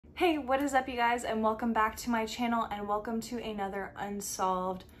Hey, what is up you guys, and welcome back to my channel and welcome to another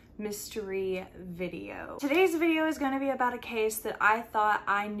unsolved mystery video. Today's video is going to be about a case that I thought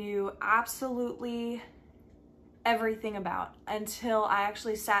I knew absolutely everything about until I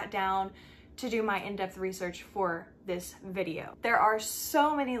actually sat down to do my in-depth research for this video. There are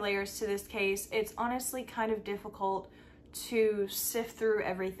so many layers to this case. It's honestly kind of difficult to sift through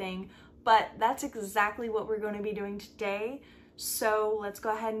everything, but that's exactly what we're going to be doing today. So let's go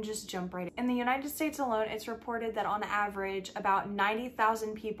ahead and just jump right in. In the United States alone, it's reported that on average, about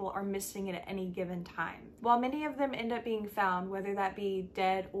 90,000 people are missing at any given time. While many of them end up being found, whether that be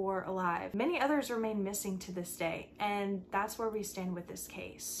dead or alive, many others remain missing to this day, and that's where we stand with this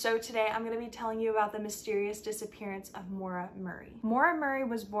case. So today I'm going to be telling you about the mysterious disappearance of Maura Murray. Maura Murray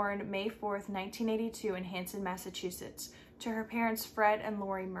was born May 4th, 1982 in Hanson, Massachusetts, to her parents Fred and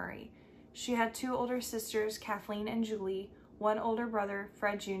Lori Murray. She had two older sisters, Kathleen and Julie, one older brother,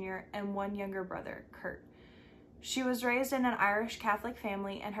 Fred Jr., and one younger brother, Kurt. She was raised in an Irish Catholic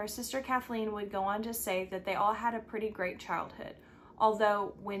family, and her sister Kathleen would go on to say that they all had a pretty great childhood,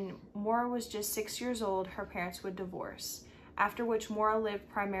 although when Maura was just 6 years old, her parents would divorce, after which Maura lived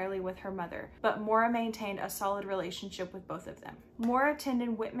primarily with her mother, but Maura maintained a solid relationship with both of them. Maura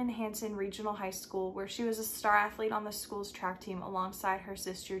attended Whitman-Hanson Regional High School, where she was a star athlete on the school's track team alongside her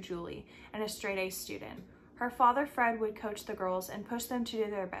sister Julie, and a straight-A student. Her father, Fred, would coach the girls and push them to do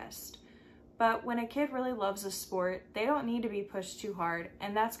their best. But when a kid really loves a sport, they don't need to be pushed too hard,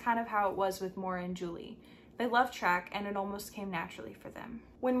 and that's kind of how it was with Maura and Julie. They loved track, and it almost came naturally for them.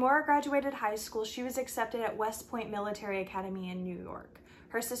 When Maura graduated high school, she was accepted at West Point Military Academy in New York.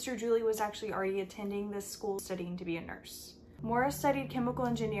 Her sister Julie was actually already attending this school studying to be a nurse. Maura studied chemical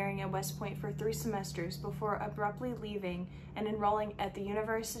engineering at West Point for 3 semesters before abruptly leaving and enrolling at the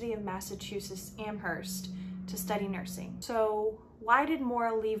University of Massachusetts Amherst to study nursing. So why did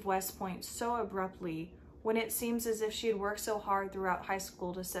Maura leave West Point so abruptly when it seems as if she had worked so hard throughout high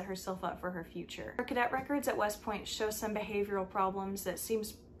school to set herself up for her future? Her cadet records at West Point show some behavioral problems that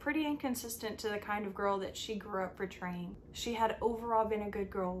seems pretty inconsistent to the kind of girl that she grew up portraying. She had overall been a good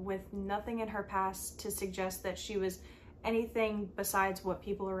girl with nothing in her past to suggest that she was anything besides what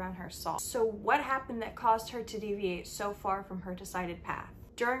people around her saw. So what happened that caused her to deviate so far from her decided path?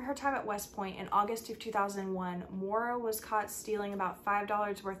 During her time at West Point in August of 2001, Maura was caught stealing about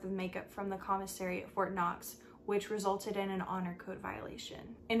 $5 worth of makeup from the commissary at Fort Knox, which resulted in an honor code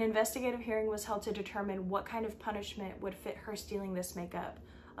violation. An investigative hearing was held to determine what kind of punishment would fit her stealing this makeup.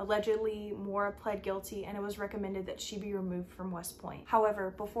 Allegedly, Maura pled guilty, and it was recommended that she be removed from West Point.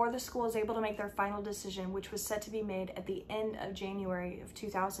 However, before the school was able to make their final decision, which was set to be made at the end of January of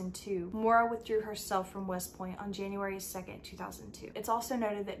 2002, Maura withdrew herself from West Point on January 2nd, 2002. It's also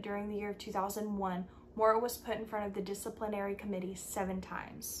noted that during the year of 2001, Maura was put in front of the disciplinary committee 7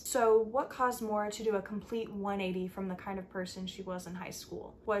 times. So what caused Maura to do a complete 180 from the kind of person she was in high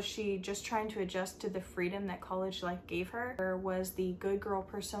school? Was she just trying to adjust to the freedom that college life gave her? Or was the good girl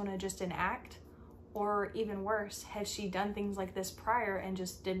persona just an act? Or even worse, had she done things like this prior and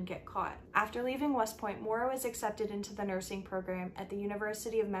just didn't get caught? After leaving West Point, Maura was accepted into the nursing program at the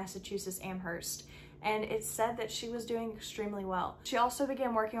University of Massachusetts Amherst, and it's said that she was doing extremely well. She also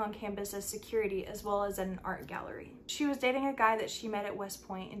began working on campus as security as well as at an art gallery. She was dating a guy that she met at West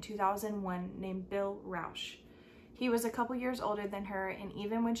Point in 2001 named Bill Rausch. He was a couple years older than her, and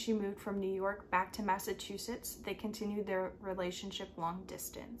even when she moved from New York back to Massachusetts, they continued their relationship long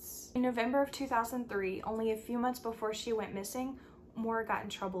distance. In November of 2003, only a few months before she went missing, Maura got in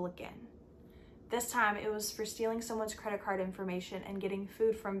trouble again. This time, it was for stealing someone's credit card information and getting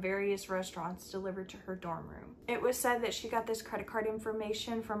food from various restaurants delivered to her dorm room. It was said that she got this credit card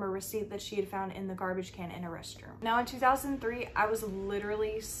information from a receipt that she had found in the garbage can in a restroom. Now in 2003, I was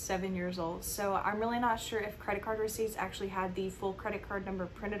literally 7 years old, so I'm really not sure if credit card receipts actually had the full credit card number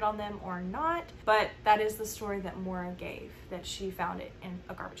printed on them or not, but that is the story that Maura gave, that she found it in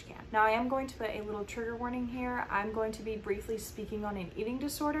a garbage can. Now I am going to put a little trigger warning here. I'm going to be briefly speaking on an eating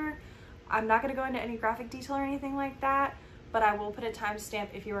disorder. I'm not going to go into any graphic detail or anything like that, but I will put a timestamp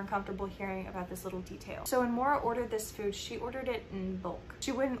if you're uncomfortable hearing about this little detail. So when Maura ordered this food, she ordered it in bulk.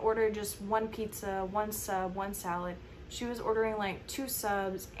 She wouldn't order just 1 pizza, 1 sub, 1 salad. She was ordering like 2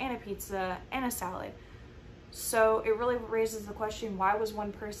 subs and a pizza and a salad. So it really raises the question, why was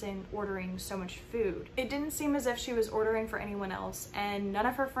one person ordering so much food? It didn't seem as if she was ordering for anyone else, and none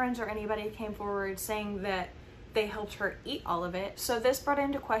of her friends or anybody came forward saying that they helped her eat all of it. So this brought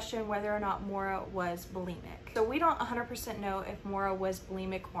into question whether or not Maura was bulimic. So we don't 100% know if Maura was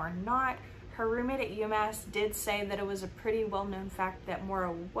bulimic or not. Her roommate at UMass did say that it was a pretty well-known fact that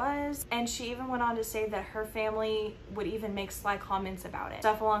Maura was, and she even went on to say that her family would even make sly comments about it.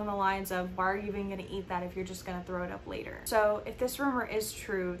 Stuff along the lines of, why are you even gonna eat that if you're just gonna throw it up later? So if this rumor is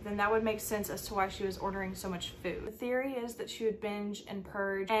true, then that would make sense as to why she was ordering so much food. The theory is that she would binge and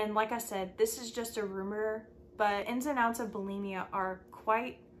purge, and like I said, this is just a rumor, but ins and outs of bulimia are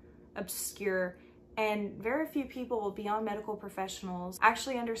quite obscure, and very few people beyond medical professionals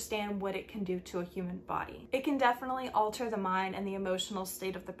actually understand what it can do to a human body. It can definitely alter the mind and the emotional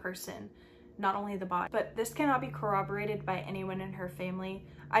state of the person, not only the body. But this cannot be corroborated by anyone in her family.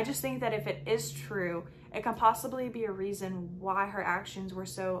 I just think that if it is true, it can possibly be a reason why her actions were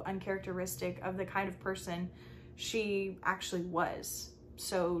so uncharacteristic of the kind of person she actually was.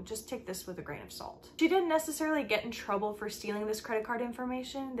 So just take this with a grain of salt. She didn't necessarily get in trouble for stealing this credit card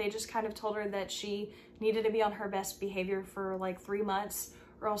information. They just kind of told her that she needed to be on her best behavior for like 3 months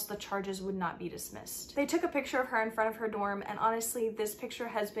or else the charges would not be dismissed. They took a picture of her in front of her dorm, and honestly, this picture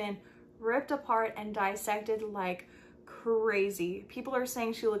has been ripped apart and dissected like crazy. People are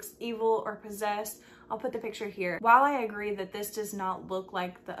saying she looks evil or possessed. I'll put the picture here. While I agree that this does not look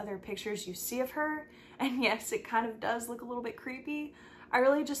like the other pictures you see of her, and yes, it kind of does look a little bit creepy, I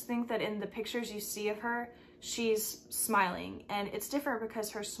really just think that in the pictures you see of her, she's smiling, and it's different because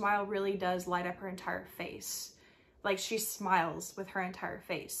her smile really does light up her entire face. Like, she smiles with her entire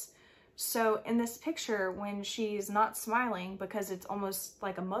face. So in this picture, when she's not smiling, because it's almost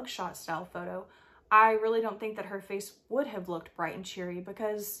like a mugshot style photo, I really don't think that her face would have looked bright and cheery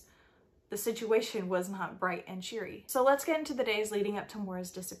because the situation was not bright and cheery. So let's get into the days leading up to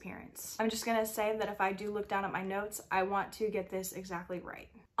Maura's disappearance. I'm just gonna say that if I do look down at my notes, I want to get this exactly right.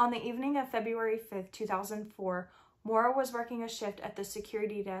 On the evening of February 5th, 2004, Maura was working a shift at the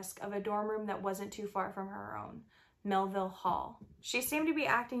security desk of a dorm room that wasn't too far from her own, Melville Hall. She seemed to be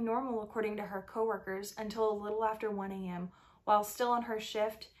acting normal according to her coworkers until a little after 1 a.m. While still on her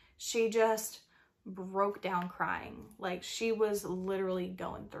shift, she just broke down crying. Like, she was literally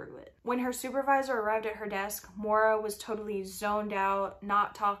going through it. When her supervisor arrived at her desk, Maura was totally zoned out,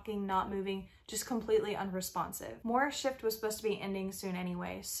 not talking, not moving, just completely unresponsive. Maura's shift was supposed to be ending soon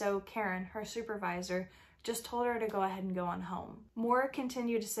anyway, so Karen, her supervisor, just told her to go ahead and go on home. Maura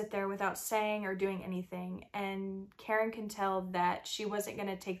continued to sit there without saying or doing anything, and Karen can tell that she wasn't going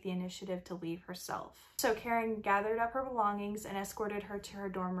to take the initiative to leave herself. So Karen gathered up her belongings and escorted her to her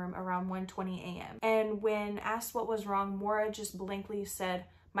dorm room around 1:20 a.m. And when asked what was wrong, Maura just blankly said,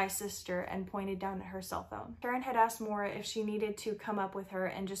 "My sister," and pointed down at her cell phone. Karen had asked Maura if she needed to come up with her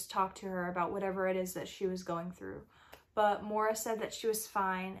and just talk to her about whatever it is that she was going through. But Maura said that she was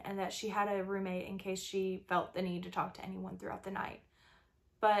fine and that she had a roommate in case she felt the need to talk to anyone throughout the night.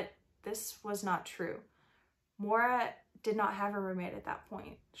 But this was not true. Maura did not have a roommate at that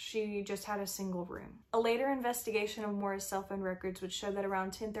point. She just had a single room. A later investigation of Maura's cell phone records would show that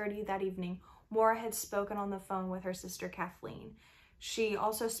around 10:30 that evening, Maura had spoken on the phone with her sister Kathleen. She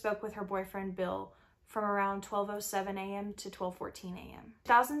also spoke with her boyfriend Bill from around 12:07 a.m. to 12:14 a.m.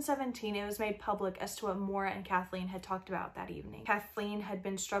 2017, it was made public as to what Maura and Kathleen had talked about that evening. Kathleen had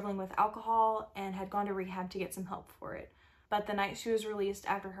been struggling with alcohol and had gone to rehab to get some help for it. But the night she was released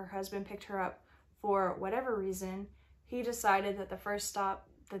after her husband picked her up, for whatever reason, he decided that the first stop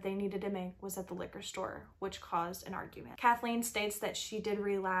that they needed to make was at the liquor store, which caused an argument. Kathleen states that she did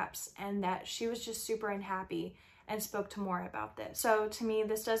relapse and that she was just super unhappy and spoke to Maura about this. So to me,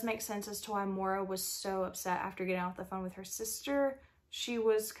 this does make sense as to why Maura was so upset after getting off the phone with her sister. She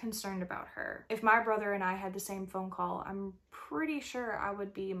was concerned about her. If my brother and I had the same phone call, I'm pretty sure I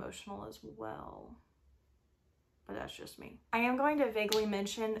would be emotional as well. But that's just me. I am going to vaguely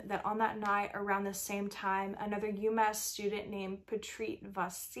mention that on that night around the same time, another UMass student named Petrit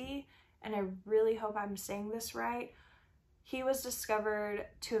Vasi, and I really hope I'm saying this right, he was discovered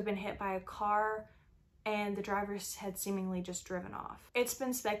to have been hit by a car and the driver had seemingly just driven off. It's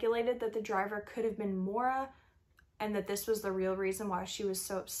been speculated that the driver could have been Maura and that this was the real reason why she was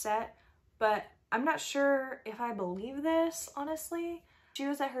so upset, but I'm not sure if I believe this, honestly. She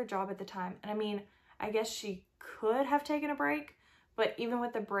was at her job at the time, and I mean, I guess she could have taken a break, but even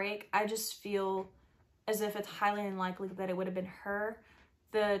with the break, I just feel as if it's highly unlikely that it would have been her.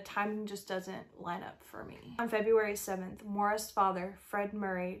 The timing just doesn't line up for me. On February 7th, Maura's father, Fred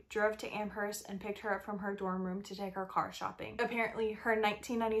Murray, drove to Amherst and picked her up from her dorm room to take her car shopping. Apparently, her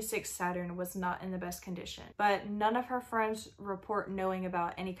 1996 Saturn was not in the best condition, but none of her friends report knowing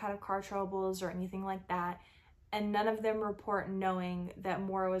about any kind of car troubles or anything like that, and none of them report knowing that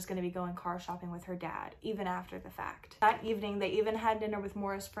Maura was going to be going car shopping with her dad, even after the fact. That evening, they even had dinner with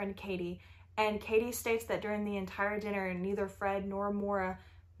Maura's friend Katie, and Katie states that during the entire dinner, neither Fred nor Maura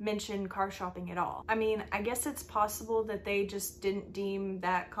mention car shopping at all. I mean, I guess it's possible that they just didn't deem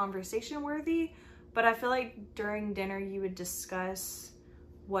that conversation worthy, but I feel like during dinner you would discuss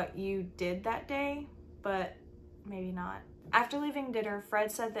what you did that day, but maybe not. After leaving dinner,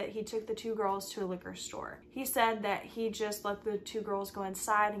 Fred said that he took the two girls to a liquor store. He said that he just let the two girls go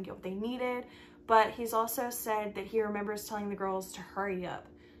inside and get what they needed, but he's also said that he remembers telling the girls to hurry up,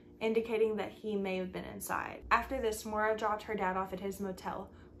 indicating that he may have been inside. After this, Maura dropped her dad off at his motel,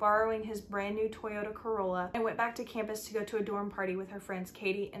 borrowing his brand new Toyota Corolla, and went back to campus to go to a dorm party with her friends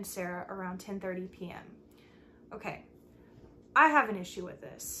Katie and Sarah around 10:30 p.m. Okay, I have an issue with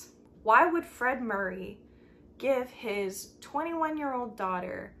this. Why would Fred Murray give his 21-year-old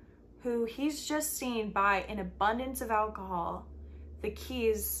daughter, who he's just seen buy an abundance of alcohol, the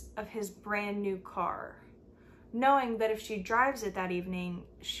keys of his brand new car, knowing that if she drives it that evening,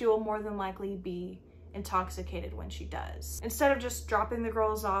 she will more than likely be intoxicated when she does? Instead of just dropping the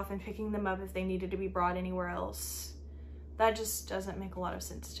girls off and picking them up if they needed to be brought anywhere else. That just doesn't make a lot of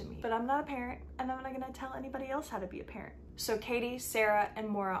sense to me. But I'm not a parent, and I'm not gonna tell anybody else how to be a parent. So Katie, Sarah, and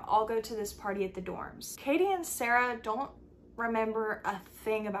Maura all go to this party at the dorms. Katie and Sarah don't remember a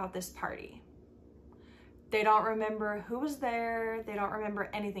thing about this party. They don't remember who was there. They don't remember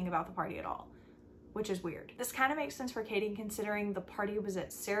anything about the party at all, which is weird. This kind of makes sense for Katie considering the party was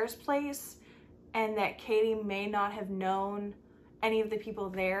at Sarah's place and that Katie may not have known any of the people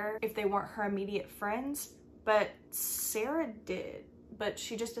there if they weren't her immediate friends, but Sarah did, but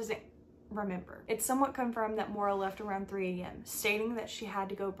she just doesn't remember. It's somewhat confirmed that Maura left around 3 a.m., stating that she had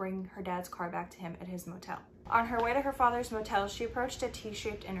to go bring her dad's car back to him at his motel. On her way to her father's motel, she approached a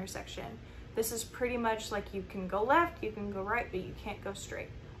T-shaped intersection. This is pretty much like you can go left, you can go right, but you can't go straight.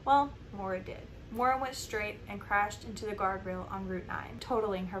 Well, Maura did. Maura went straight and crashed into the guardrail on Route 9,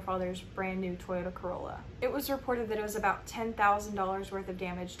 totaling her father's brand new Toyota Corolla. It was reported that it was about $10,000 worth of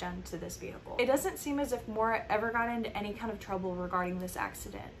damage done to this vehicle. It doesn't seem as if Maura ever got into any kind of trouble regarding this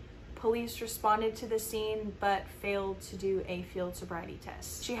accident. Police responded to the scene but failed to do a field sobriety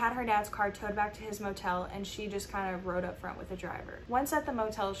test. She had her dad's car towed back to his motel and she just kind of rode up front with the driver. Once at the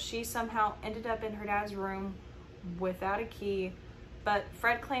motel, she somehow ended up in her dad's room without a key, but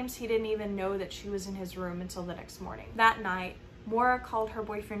Fred claims he didn't even know that she was in his room until the next morning. That night, Maura called her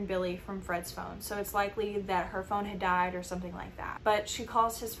boyfriend Billy from Fred's phone, so it's likely that her phone had died or something like that. But she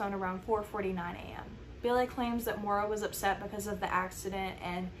calls his phone around 4:49 a.m. Billy claims that Maura was upset because of the accident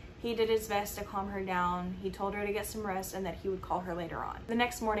and he did his best to calm her down. He told her to get some rest and that he would call her later on. The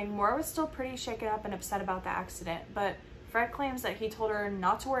next morning, Maura was still pretty shaken up and upset about the accident, but Fred claims that he told her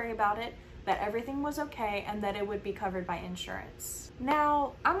not to worry about it, that everything was okay, and that it would be covered by insurance.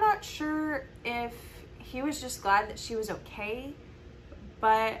 Now, I'm not sure if he was just glad that she was okay,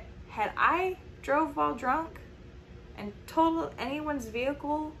 but had I drove while drunk and totaled anyone's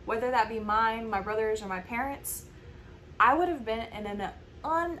vehicle, whether that be mine, my brother's, or my parents, I would have been in an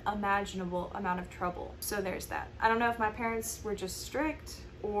unimaginable amount of trouble. So there's that. I don't know if my parents were just strict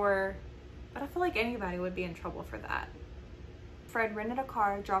but I feel like anybody would be in trouble for that. Fred rented a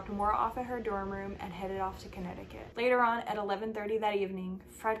car, dropped Maura off at her dorm room, and headed off to Connecticut. Later on at 11:30 that evening,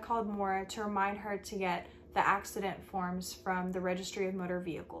 Fred called Maura to remind her to get the accident forms from the Registry of Motor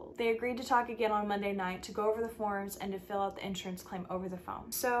Vehicles. They agreed to talk again on Monday night to go over the forms and to fill out the insurance claim over the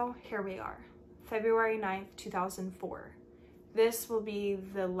phone. So here we are, February 9th, 2004. This will be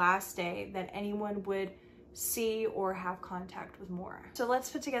the last day that anyone would see or have contact with Maura. So let's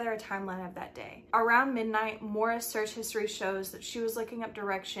put together a timeline of that day. Around midnight, Maura's search history shows that she was looking up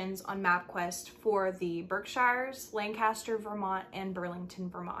directions on MapQuest for the Berkshires, Lancaster, Vermont, and Burlington,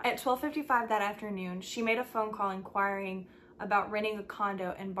 Vermont. At 12:55 that afternoon, she made a phone call inquiring about renting a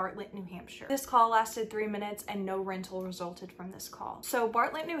condo in Bartlett, New Hampshire. This call lasted 3 minutes and no rental resulted from this call. So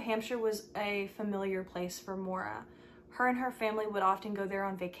Bartlett, New Hampshire was a familiar place for Maura. Her and her family would often go there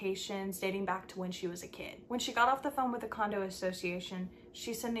on vacations dating back to when she was a kid. When she got off the phone with the condo association,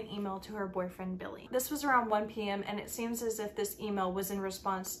 she sent an email to her boyfriend Billy. This was around 1 p.m. and it seems as if this email was in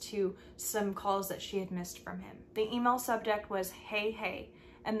response to some calls that she had missed from him. The email subject was, "Hey, hey,"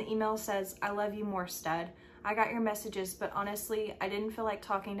 and the email says, "I love you more, stud. I got your messages, but honestly, I didn't feel like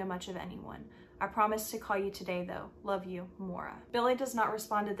talking to much of anyone. I promise to call you today though. Love you, Maura." Billy does not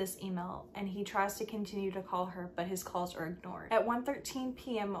respond to this email and he tries to continue to call her, but his calls are ignored. At 1:13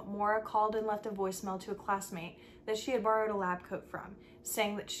 p.m., Maura called and left a voicemail to a classmate that she had borrowed a lab coat from,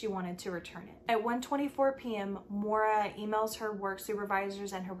 saying that she wanted to return it. At 1:24 p.m., Maura emails her work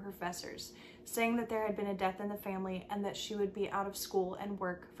supervisors and her professors, saying that there had been a death in the family and that she would be out of school and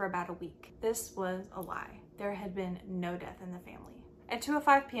work for about a week. This was a lie. There had been no death in the family. At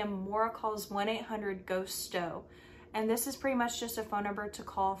 2:05 p.m., Maura calls 1-800-GHOST-STOW and this is pretty much just a phone number to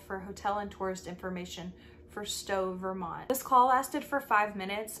call for hotel and tourist information for Stowe, Vermont. This call lasted for 5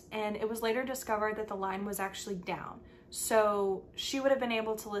 minutes, and it was later discovered that the line was actually down. So she would have been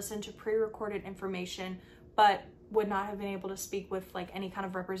able to listen to pre-recorded information, but would not have been able to speak with like any kind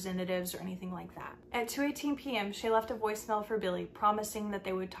of representatives or anything like that. At 2:18 p.m., she left a voicemail for Billy, promising that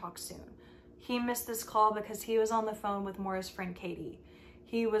they would talk soon. He missed this call because he was on the phone with Maura's friend Katie.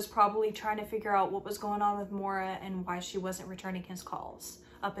 He was probably trying to figure out what was going on with Maura and why she wasn't returning his calls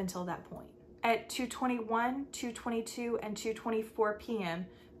up until that point. At 2:21, 2:22, and 2:24 p.m.,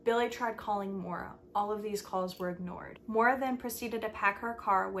 Billy tried calling Maura. All of these calls were ignored. Maura then proceeded to pack her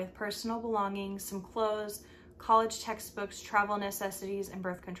car with personal belongings, some clothes, college textbooks, travel necessities, and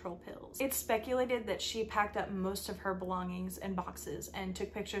birth control pills. It's speculated that she packed up most of her belongings in boxes and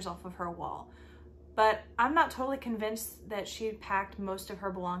took pictures off of her wall. But I'm not totally convinced that she packed most of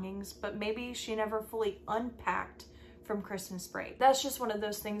her belongings, but maybe she never fully unpacked from Christmas break. That's just one of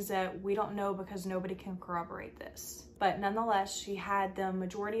those things that we don't know because nobody can corroborate this. But nonetheless, she had the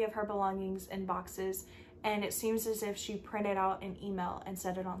majority of her belongings in boxes, and it seems as if she printed out an email and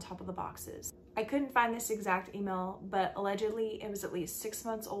set it on top of the boxes. I couldn't find this exact email, but allegedly it was at least 6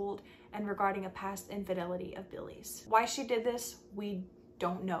 months old and regarding a past infidelity of Billy's. Why she did this, we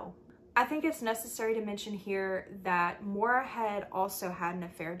don't know. I think it's necessary to mention here that Maura had also had an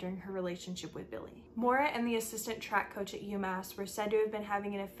affair during her relationship with Billy. Maura and the assistant track coach at UMass were said to have been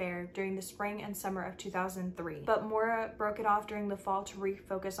having an affair during the spring and summer of 2003, but Maura broke it off during the fall to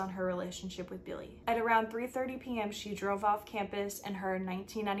refocus on her relationship with Billy. At around 3:30 p.m., she drove off campus in her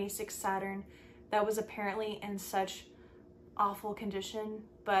 1996 Saturn that was apparently in such awful condition,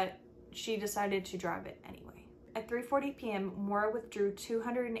 but she decided to drive it anyway. At 3:40 p.m., Maura withdrew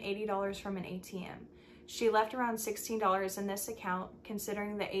 $280 from an ATM. She left around $16 in this account,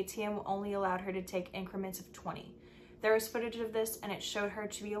 considering the ATM only allowed her to take increments of 20. There is footage of this, and it showed her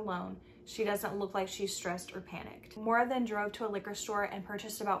to be alone. She doesn't look like she's stressed or panicked. Maura then drove to a liquor store and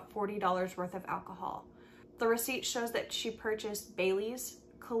purchased about $40 worth of alcohol. The receipt shows that she purchased Bailey's,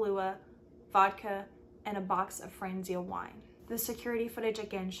 Kahlua, vodka, and a box of Franzia wine. The security footage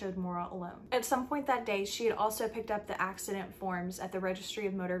again showed Maura alone. At some point that day, she had also picked up the accident forms at the Registry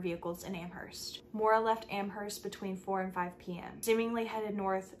of Motor Vehicles in Amherst. Maura left Amherst between 4 and 5 p.m., seemingly headed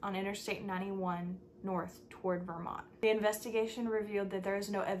north on Interstate 91 north toward Vermont. The investigation revealed that there is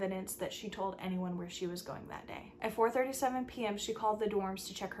no evidence that she told anyone where she was going that day. At 4:37 p.m., she called the dorms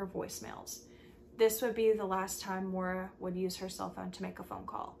to check her voicemails. This would be the last time Maura would use her cell phone to make a phone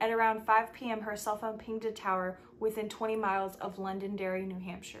call. At around 5 p.m., her cell phone pinged a tower within 20 miles of Londonderry, New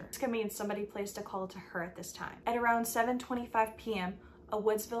Hampshire. This could mean somebody placed a call to her at this time. At around 7:25 p.m., a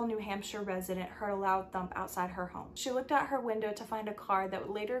Woodsville, New Hampshire resident heard a loud thump outside her home. She looked out her window to find a car that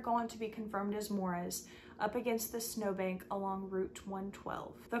would later go on to be confirmed as Maura's up against the snowbank along Route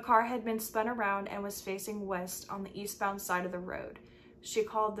 112. The car had been spun around and was facing west on the eastbound side of the road. She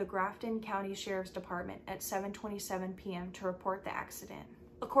called the Grafton County Sheriff's Department at 7:27 p.m. to report the accident.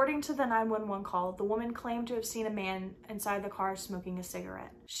 According to the 911 call, the woman claimed to have seen a man inside the car smoking a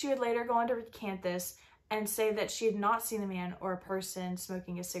cigarette. She would later go on to recant this and say that she had not seen a man or a person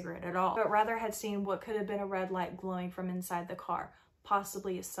smoking a cigarette at all, but rather had seen what could have been a red light glowing from inside the car,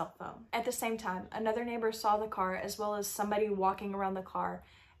 possibly a cell phone. At the same time, another neighbor saw the car as well as somebody walking around the car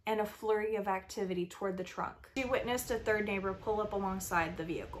and a flurry of activity toward the trunk. She witnessed a third neighbor pull up alongside the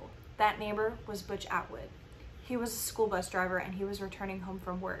vehicle. That neighbor was Butch Atwood. He was a school bus driver and he was returning home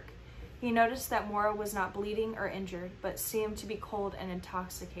from work. He noticed that Maura was not bleeding or injured, but seemed to be cold and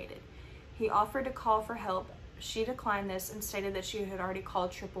intoxicated. He offered to call for help. She declined this and stated that she had already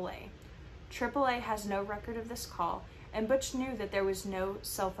called AAA. AAA has no record of this call, and Butch knew that there was no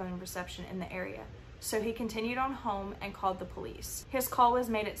cell phone reception in the area. So he continued on home and called the police. His call was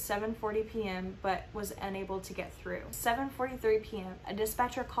made at 7:40 p.m. but was unable to get through. 7:43 p.m. a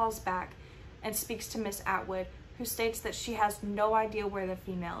dispatcher calls back and speaks to Miss Atwood, who states that she has no idea where the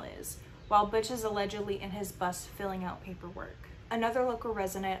female is, while Butch is allegedly in his bus filling out paperwork. Another local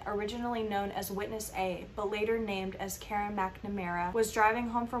resident, originally known as Witness A, but later named as Karen McNamara, was driving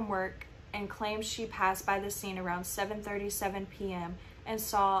home from work and claims she passed by the scene around 7:37 p.m. and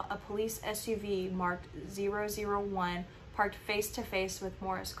saw a police SUV marked 001 parked face-to-face with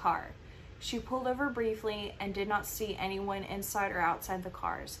Maura's car. She pulled over briefly and did not see anyone inside or outside the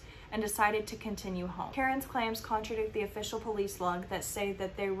cars and decided to continue home. Karen's claims contradict the official police log that say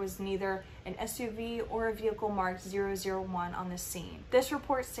that there was neither an SUV or a vehicle marked 001 on the scene. This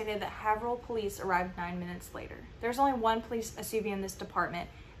report stated that Haverhill police arrived 9 minutes later. There's only one police SUV in this department,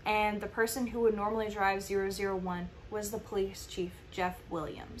 and the person who would normally drive 001 was the police chief, Jeff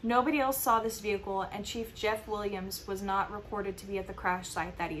Williams. Nobody else saw this vehicle, and Chief Jeff Williams was not recorded to be at the crash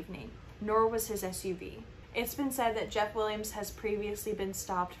site that evening, nor was his SUV. It's been said that Jeff Williams has previously been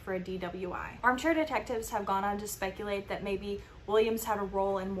stopped for a DWI. Armchair detectives have gone on to speculate that maybe Williams had a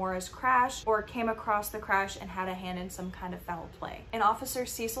role in Maura's crash or came across the crash and had a hand in some kind of foul play. In Officer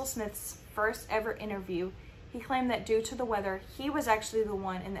Cecil Smith's first ever interview, he claimed that due to the weather, he was actually the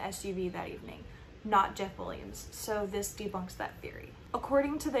one in the SUV that evening, not Jeff Williams, so this debunks that theory.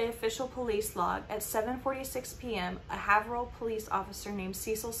 According to the official police log, at 7:46 p.m., a Haverhill police officer named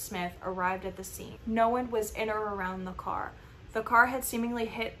Cecil Smith arrived at the scene. No one was in or around the car. The car had seemingly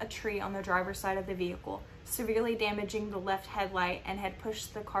hit a tree on the driver's side of the vehicle, severely damaging the left headlight, and had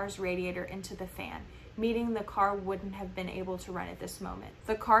pushed the car's radiator into the fan, meaning the car wouldn't have been able to run at this moment.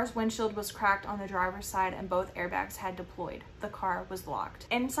 The car's windshield was cracked on the driver's side and both airbags had deployed. The car was locked.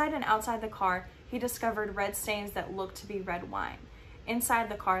 Inside and outside the car, he discovered red stains that looked to be red wine. Inside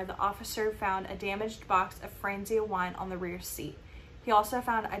the car, the officer found a damaged box of Franzia wine on the rear seat. He also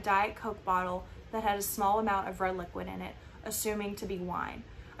found a Diet Coke bottle that had a small amount of red liquid in it, assuming to be wine,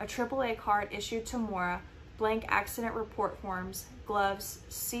 a AAA card issued to Maura, blank accident report forms, gloves,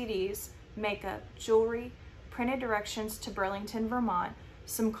 CDs, makeup, jewelry, printed directions to Burlington, Vermont,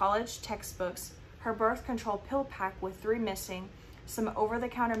 some college textbooks, her birth control pill pack with 3 missing, some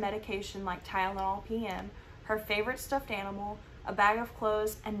over-the-counter medication like Tylenol PM, her favorite stuffed animal, a bag of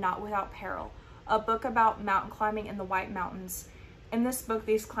clothes, and Not Without Peril, a book about mountain climbing in the White Mountains. In this book,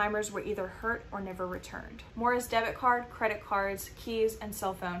 these climbers were either hurt or never returned. Maura's debit card, credit cards, keys, and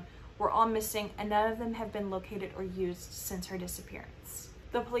cell phone were all missing, and none of them have been located or used since her disappearance.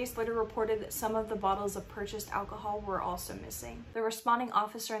 The police later reported that some of the bottles of purchased alcohol were also missing. The responding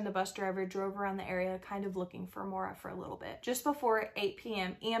officer and the bus driver drove around the area kind of looking for Maura for a little bit. Just before 8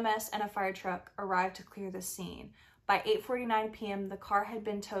 p.m., EMS and a fire truck arrived to clear the scene. By 8:49 p.m., the car had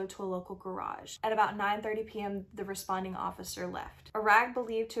been towed to a local garage. At about 9:30 p.m., the responding officer left. A rag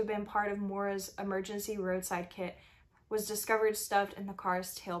believed to have been part of Maura's emergency roadside kit was discovered stuffed in the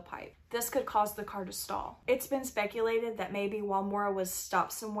car's tailpipe. This could cause the car to stall. It's been speculated that maybe while Maura was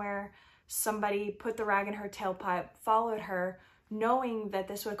stopped somewhere, somebody put the rag in her tailpipe, followed her, knowing that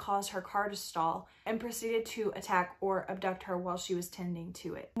this would cause her car to stall, and proceeded to attack or abduct her while she was tending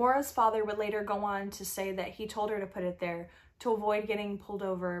to it. Maura's father would later go on to say that he told her to put it there to avoid getting pulled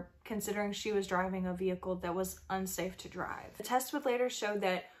over, considering she was driving a vehicle that was unsafe to drive. The test would later show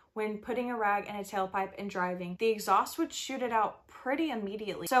that when putting a rag in a tailpipe and driving, the exhaust would shoot it out pretty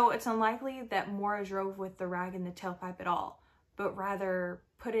immediately. So it's unlikely that Maura drove with the rag in the tailpipe at all, but rather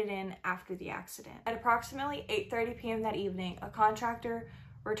put it in after the accident. At approximately 8:30 p.m. that evening, a contractor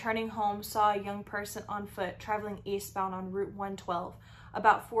returning home saw a young person on foot traveling eastbound on Route 112,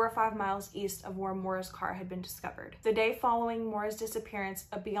 about 4 or 5 miles east of where Maura's car had been discovered. The day following Maura's disappearance,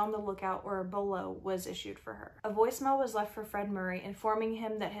 a be on the lookout or a BOLO was issued for her. A voicemail was left for Fred Murray informing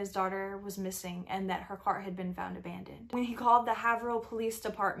him that his daughter was missing and that her car had been found abandoned. When he called the Haverhill Police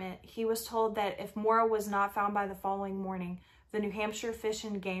Department, he was told that if Maura was not found by the following morning, the New Hampshire Fish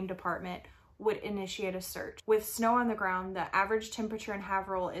and Game Department would initiate a search. With snow on the ground, the average temperature in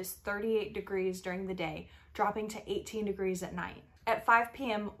Haverhill is 38 degrees during the day, dropping to 18 degrees at night. At 5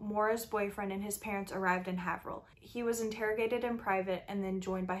 p.m., Maura's boyfriend and his parents arrived in Haverhill. He was interrogated in private and then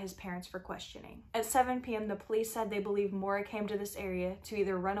joined by his parents for questioning. At 7 p.m., the police said they believe Maura came to this area to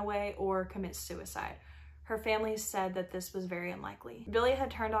either run away or commit suicide. Her family said that this was very unlikely. Billy had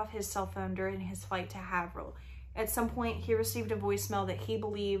turned off his cell phone during his flight to Haverhill. At some point, he received a voicemail that he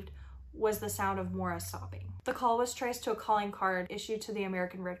believed was the sound of Maura sobbing. The call was traced to a calling card issued to the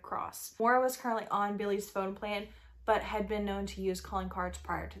American Red Cross. Maura was currently on Billy's phone plan, but had been known to use calling cards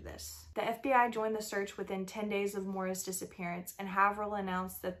prior to this. The FBI joined the search within 10 days of Maura's disappearance, and Haverhill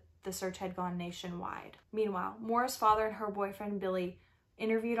announced that the search had gone nationwide. Meanwhile, Maura's father and her boyfriend Billy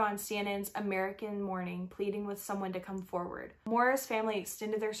interviewed on CNN's American Morning, pleading with someone to come forward. Maura's family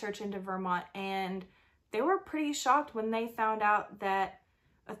extended their search into Vermont, and they were pretty shocked when they found out that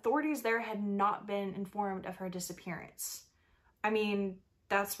authorities there had not been informed of her disappearance. I mean,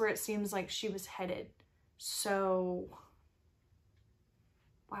 that's where it seems like she was headed. So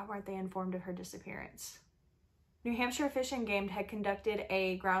why weren't they informed of her disappearance? New Hampshire Fish and Game had conducted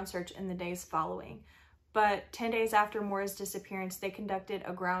a ground search in the days following, but 10 days after Maura's disappearance, they conducted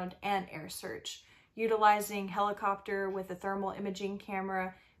a ground and air search, utilizing helicopter with a thermal imaging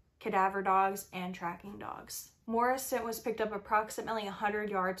camera, cadaver dogs, and tracking dogs. Maura's scent was picked up approximately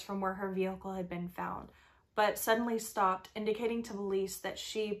 100 yards from where her vehicle had been found, but suddenly stopped, indicating to police that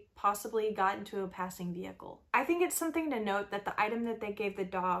she possibly got into a passing vehicle. I think it's something to note that the item that they gave the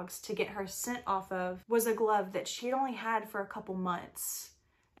dogs to get her scent off of was a glove that she'd only had for a couple months.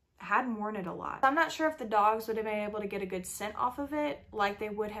 Hadn't worn it a lot. I'm not sure if the dogs would have been able to get a good scent off of it like they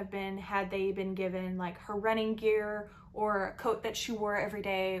would have been had they been given like her running gear or a coat that she wore every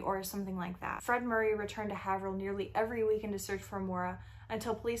day or something like that. Fred Murray returned to Haverhill nearly every weekend to search for Maura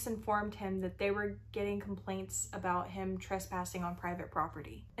until police informed him that they were getting complaints about him trespassing on private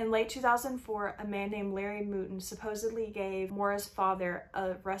property. In late 2004, a man named Larry Mouton supposedly gave Maura's father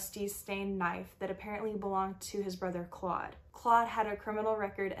a rusty stained knife that apparently belonged to his brother Claude. Claude had a criminal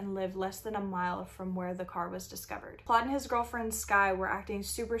record and lived less than a mile from where the car was discovered. Claude and his girlfriend Skye were acting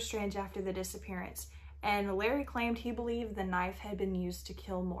super strange after the disappearance, and Larry claimed he believed the knife had been used to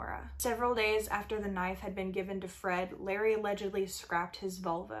kill Maura. Several days after the knife had been given to Fred, Larry allegedly scrapped his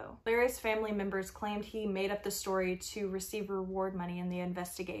Volvo. Larry's family members claimed he made up the story to receive reward money in the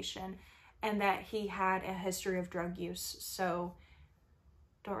investigation and that he had a history of drug use, so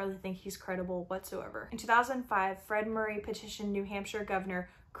don't really think he's credible whatsoever. In 2005, Fred Murray petitioned New Hampshire Governor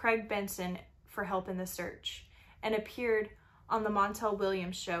Craig Benson for help in the search and appeared on the Montel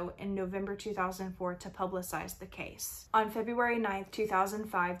Williams show in November 2004 to publicize the case. On February 9th,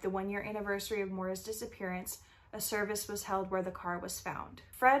 2005, the one-year anniversary of Maura's disappearance, a service was held where the car was found.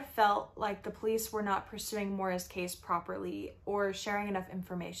 Fred felt like the police were not pursuing Maura's case properly or sharing enough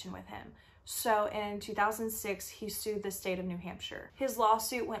information with him. So in 2006, he sued the state of New Hampshire. His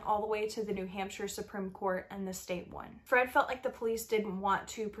lawsuit went all the way to the New Hampshire Supreme Court and the state won. Fred felt like the police didn't want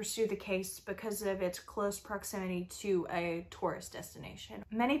to pursue the case because of its close proximity to a tourist destination.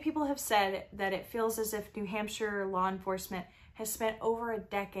 Many people have said that it feels as if New Hampshire law enforcement has spent over a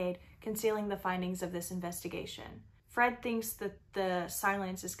decade concealing the findings of this investigation. Fred thinks that the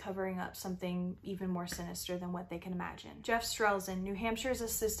silence is covering up something even more sinister than what they can imagine. Jeff Strelzin, New Hampshire's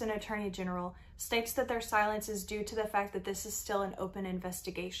Assistant Attorney General, states that their silence is due to the fact that this is still an open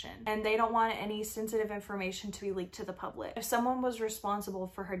investigation, and they don't want any sensitive information to be leaked to the public. If someone was responsible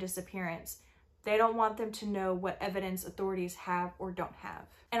for her disappearance, they don't want them to know what evidence authorities have or don't have.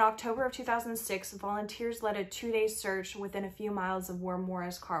 In October of 2006, volunteers led a 2-day search within a few miles of where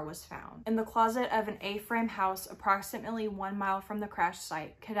Maura's car was found. In the closet of an A-frame house approximately 1 mile from the crash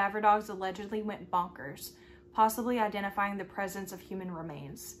site, cadaver dogs allegedly went bonkers, possibly identifying the presence of human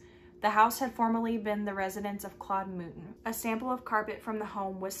remains. The house had formerly been the residence of Claude Mouton. A sample of carpet from the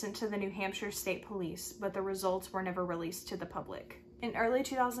home was sent to the New Hampshire State Police, but the results were never released to the public. In early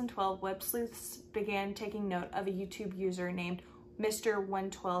 2012, web sleuths began taking note of a YouTube user named Mr.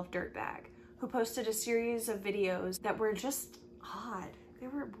 112 Dirtbag, who posted a series of videos that were just odd. They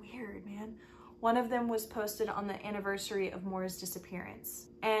were weird, man. One of them was posted on the anniversary of Maura's disappearance.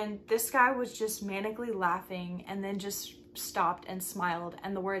 And this guy was just manically laughing and then just stopped and smiled,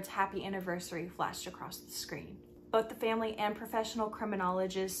 and the words "Happy Anniversary" flashed across the screen. Both the family and professional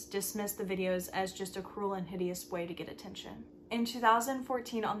criminologists dismissed the videos as just a cruel and hideous way to get attention. In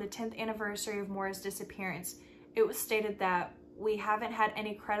 2014, on the 10th anniversary of Maura's disappearance, it was stated that we haven't had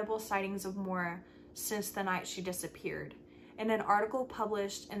any credible sightings of Maura since the night she disappeared. In an article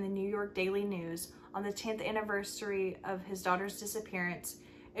published in the New York Daily News on the 10th anniversary of his daughter's disappearance,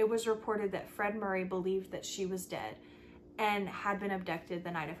 it was reported that Fred Murray believed that she was dead and had been abducted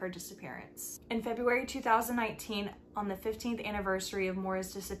the night of her disappearance. In February 2019, on the 15th anniversary of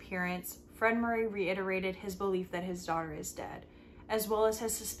Maura's disappearance, Fred Murray reiterated his belief that his daughter is dead, as well as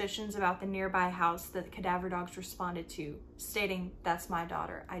his suspicions about the nearby house that the cadaver dogs responded to, stating, "That's my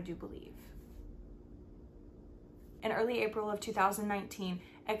daughter, I do believe." In early April of 2019,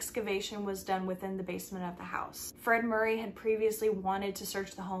 excavation was done within the basement of the house. Fred Murray had previously wanted to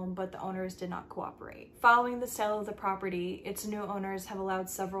search the home, but the owners did not cooperate. Following the sale of the property, its new owners have allowed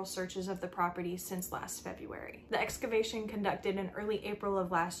several searches of the property since last February. The excavation conducted in early April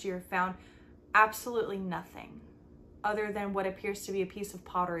of last year found absolutely nothing other than what appears to be a piece of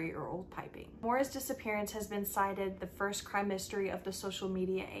pottery or old piping. Maura's disappearance has been cited the first crime mystery of the social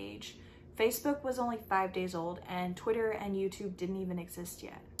media age. Facebook was only 5 days old, and Twitter and YouTube didn't even exist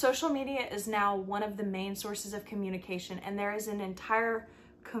yet. Social media is now one of the main sources of communication, and there is an entire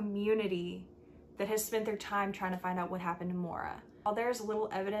community that has spent their time trying to find out what happened to Maura. While there is little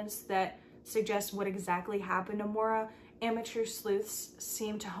evidence that suggests what exactly happened to Maura, amateur sleuths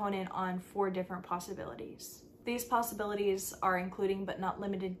seem to hone in on 4 different possibilities. These possibilities are including but not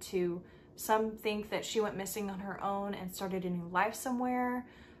limited to: some think that she went missing on her own and started a new life somewhere.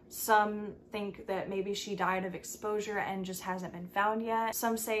 Some think that maybe she died of exposure and just hasn't been found yet.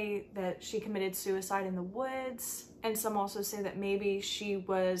 Some say that she committed suicide in the woods. And some also say that maybe she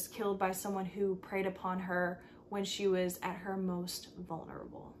was killed by someone who preyed upon her when she was at her most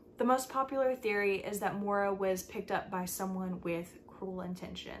vulnerable. The most popular theory is that Maura was picked up by someone with cruel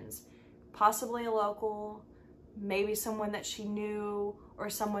intentions, possibly a local, maybe someone that she knew, or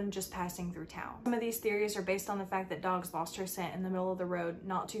someone just passing through town. Some of these theories are based on the fact that dogs lost her scent in the middle of the road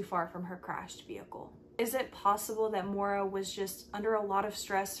not too far from her crashed vehicle. Is it possible that Maura was just under a lot of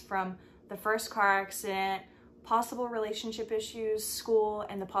stress from the first car accident, possible relationship issues, school,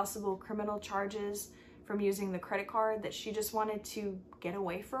 and the possible criminal charges from using the credit card, that she just wanted to get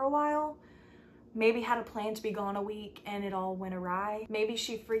away for a while? Maybe had a plan to be gone a week and it all went awry. Maybe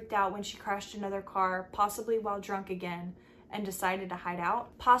she freaked out when she crashed another car, possibly while drunk again, and decided to hide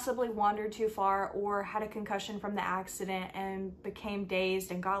out. Possibly wandered too far or had a concussion from the accident and became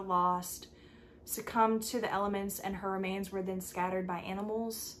dazed and got lost, succumbed to the elements, and her remains were then scattered by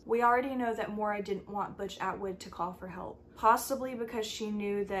animals. We already know that Maura didn't want Butch Atwood to call for help, possibly because she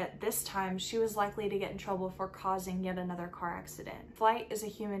knew that this time she was likely to get in trouble for causing yet another car accident. Flight is a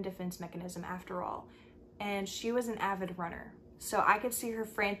human defense mechanism after all, and she was an avid runner, so I could see her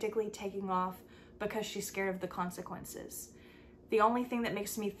frantically taking off because she's scared of the consequences. The only thing that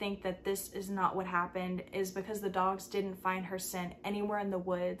makes me think that this is not what happened is because the dogs didn't find her scent anywhere in the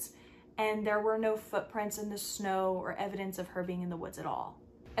woods, and there were no footprints in the snow or evidence of her being in the woods at all.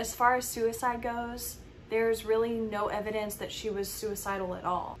 As far as suicide goes, there's really no evidence that she was suicidal at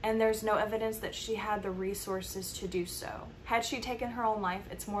all, and there's no evidence that she had the resources to do so. Had she taken her own life,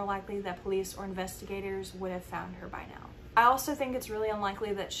 it's more likely that police or investigators would have found her by now. I also think it's really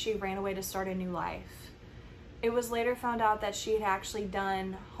unlikely that she ran away to start a new life. It was later found out that she had actually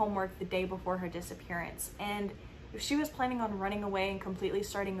done homework the day before her disappearance, and if she was planning on running away and completely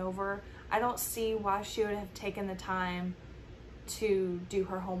starting over, I don't see why she would have taken the time to do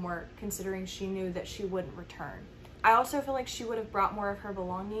her homework, considering she knew that she wouldn't return. I also feel like she would have brought more of her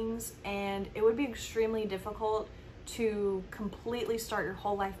belongings, and it would be extremely difficult to completely start your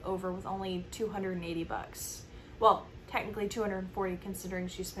whole life over with only 280 bucks. Well, technically 240 considering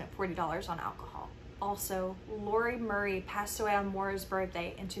she spent $40 on alcohol. Also, Maura Murray passed away on Maura's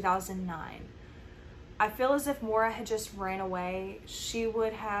birthday in 2009. I feel as if Maura had just ran away, she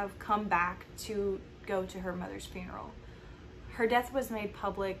would have come back to go to her mother's funeral. Her death was made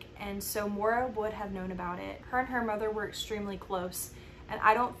public, and so Maura would have known about it. Her and her mother were extremely close, and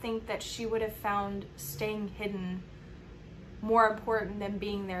I don't think that she would have found staying hidden more important than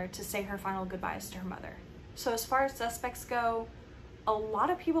being there to say her final goodbyes to her mother. So as far as suspects go, a lot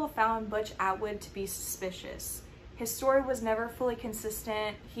of people found Butch Atwood to be suspicious. His story was never fully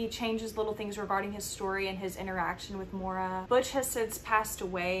consistent. He changes little things regarding his story and his interaction with Maura. Butch has since passed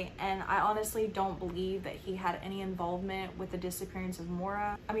away, and I honestly don't believe that he had any involvement with the disappearance of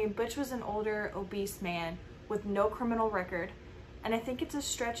Maura. I mean, Butch was an older, obese man with no criminal record, and I think it's a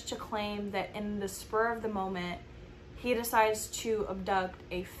stretch to claim that in the spur of the moment, he decides to abduct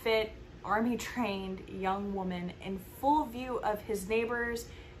a fit, army-trained young woman in full view of his neighbors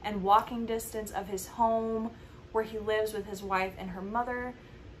and walking distance of his home, where he lives with his wife and her mother,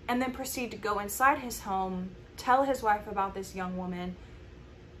 and then proceed to go inside his home, tell his wife about this young woman,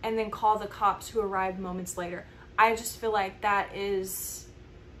 and then call the cops who arrived moments later. I just feel like that is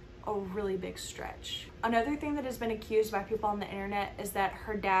a really big stretch. Another thing that has been accused by people on the internet is that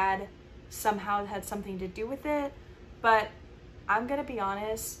her dad somehow had something to do with it, but I'm gonna be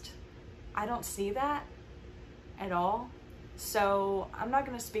honest, I don't see that at all. So I'm not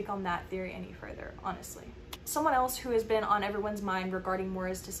gonna speak on that theory any further, honestly. Someone else who has been on everyone's mind regarding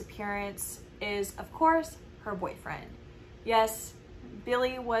Maura's disappearance is, of course, her boyfriend. Yes,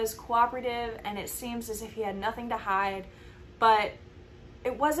 Billy was cooperative and it seems as if he had nothing to hide, but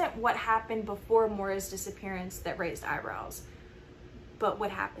it wasn't what happened before Maura's disappearance that raised eyebrows, but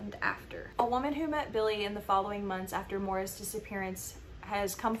what happened after. A woman who met Billy in the following months after Maura's disappearance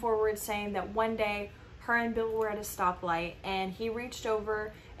has come forward saying that one day her and Bill were at a stoplight and he reached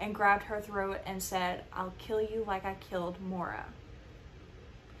over and grabbed her throat and said, "I'll kill you like I killed Maura."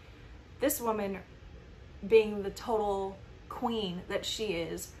 This woman, being the total queen that she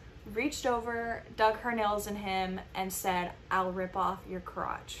is, reached over, dug her nails in him, and said, "I'll rip off your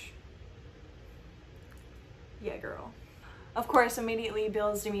crotch." Yeah, girl. Of course, immediately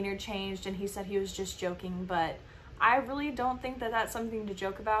Bill's demeanor changed and he said he was just joking, but I really don't think that that's something to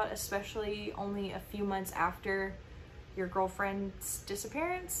joke about, especially only a few months after your girlfriend's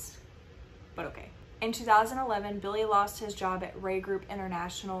disappearance, but okay. In 2011, Billy lost his job at Ray Group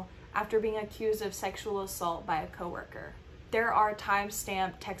International after being accused of sexual assault by a coworker. There are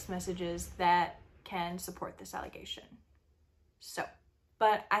timestamped text messages that can support this allegation. So,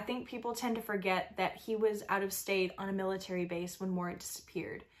 but I think people tend to forget that he was out of state on a military base when Maura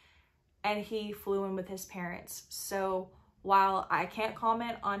disappeared, and he flew in with his parents. So while I can't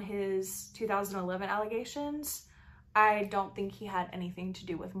comment on his 2011 allegations, I don't think he had anything to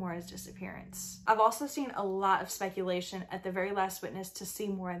do with Maura's disappearance. I've also seen a lot of speculation at the very last witness to see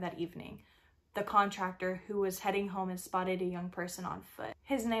Maura that evening, the contractor who was heading home and spotted a young person on foot.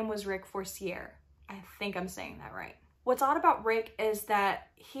 His name was Rick Forcier. I think I'm saying that right. What's odd about Rick is that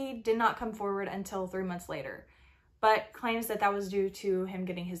he did not come forward until 3 months later, but claims that that was due to him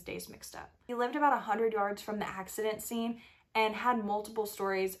getting his days mixed up. He lived about 100 yards from the accident scene and had multiple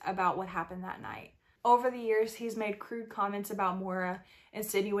stories about what happened that night. Over the years, he's made crude comments about Maura,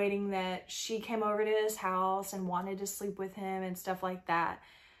 insinuating that she came over to his house and wanted to sleep with him and stuff like that.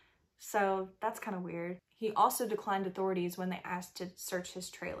 So that's kind of weird. He also declined authorities when they asked to search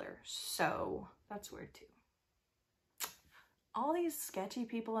his trailer, so that's weird too. All these sketchy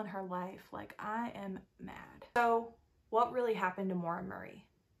people in her life, like, I am mad. So what really happened to Maura Murray?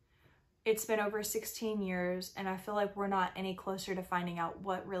 It's been over 16 years and I feel like we're not any closer to finding out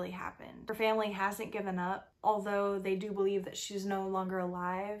what really happened. Her family hasn't given up, although they do believe that she's no longer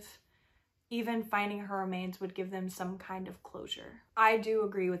alive. Even finding her remains would give them some kind of closure. I do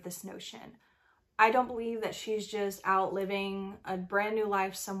agree with this notion. I don't believe that she's just out living a brand new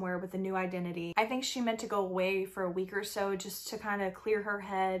life somewhere with a new identity. I think she meant to go away for a week or so just to kind of clear her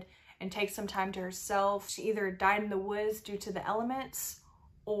head and take some time to herself. She either died in the woods due to the elements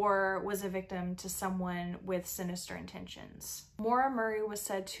or was a victim to someone with sinister intentions. Maura Murray was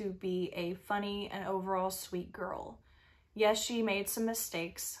said to be a funny and overall sweet girl. Yes, she made some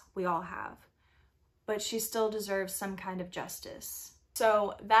mistakes, we all have, but she still deserves some kind of justice.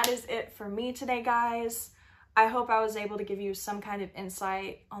 So that is it for me today, guys. I hope I was able to give you some kind of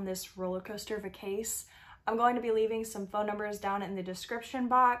insight on this roller coaster of a case. I'm going to be leaving some phone numbers down in the description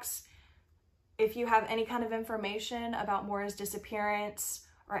box. If you have any kind of information about Maura's disappearance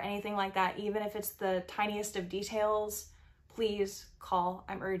or anything like that, even if it's the tiniest of details, please call.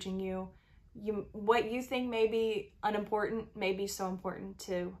 I'm urging you. What you think may be unimportant may be so important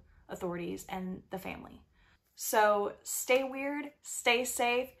to authorities and the family. So stay weird, stay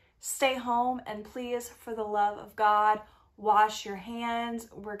safe, stay home, and please, for the love of God, wash your hands.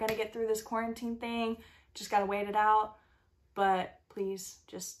 We're gonna get through this quarantine thing. Just gotta wait it out. But please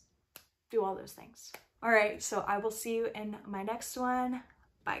just do all those things. All right, so I will see you in my next one.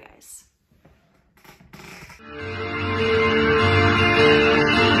 Bye, guys.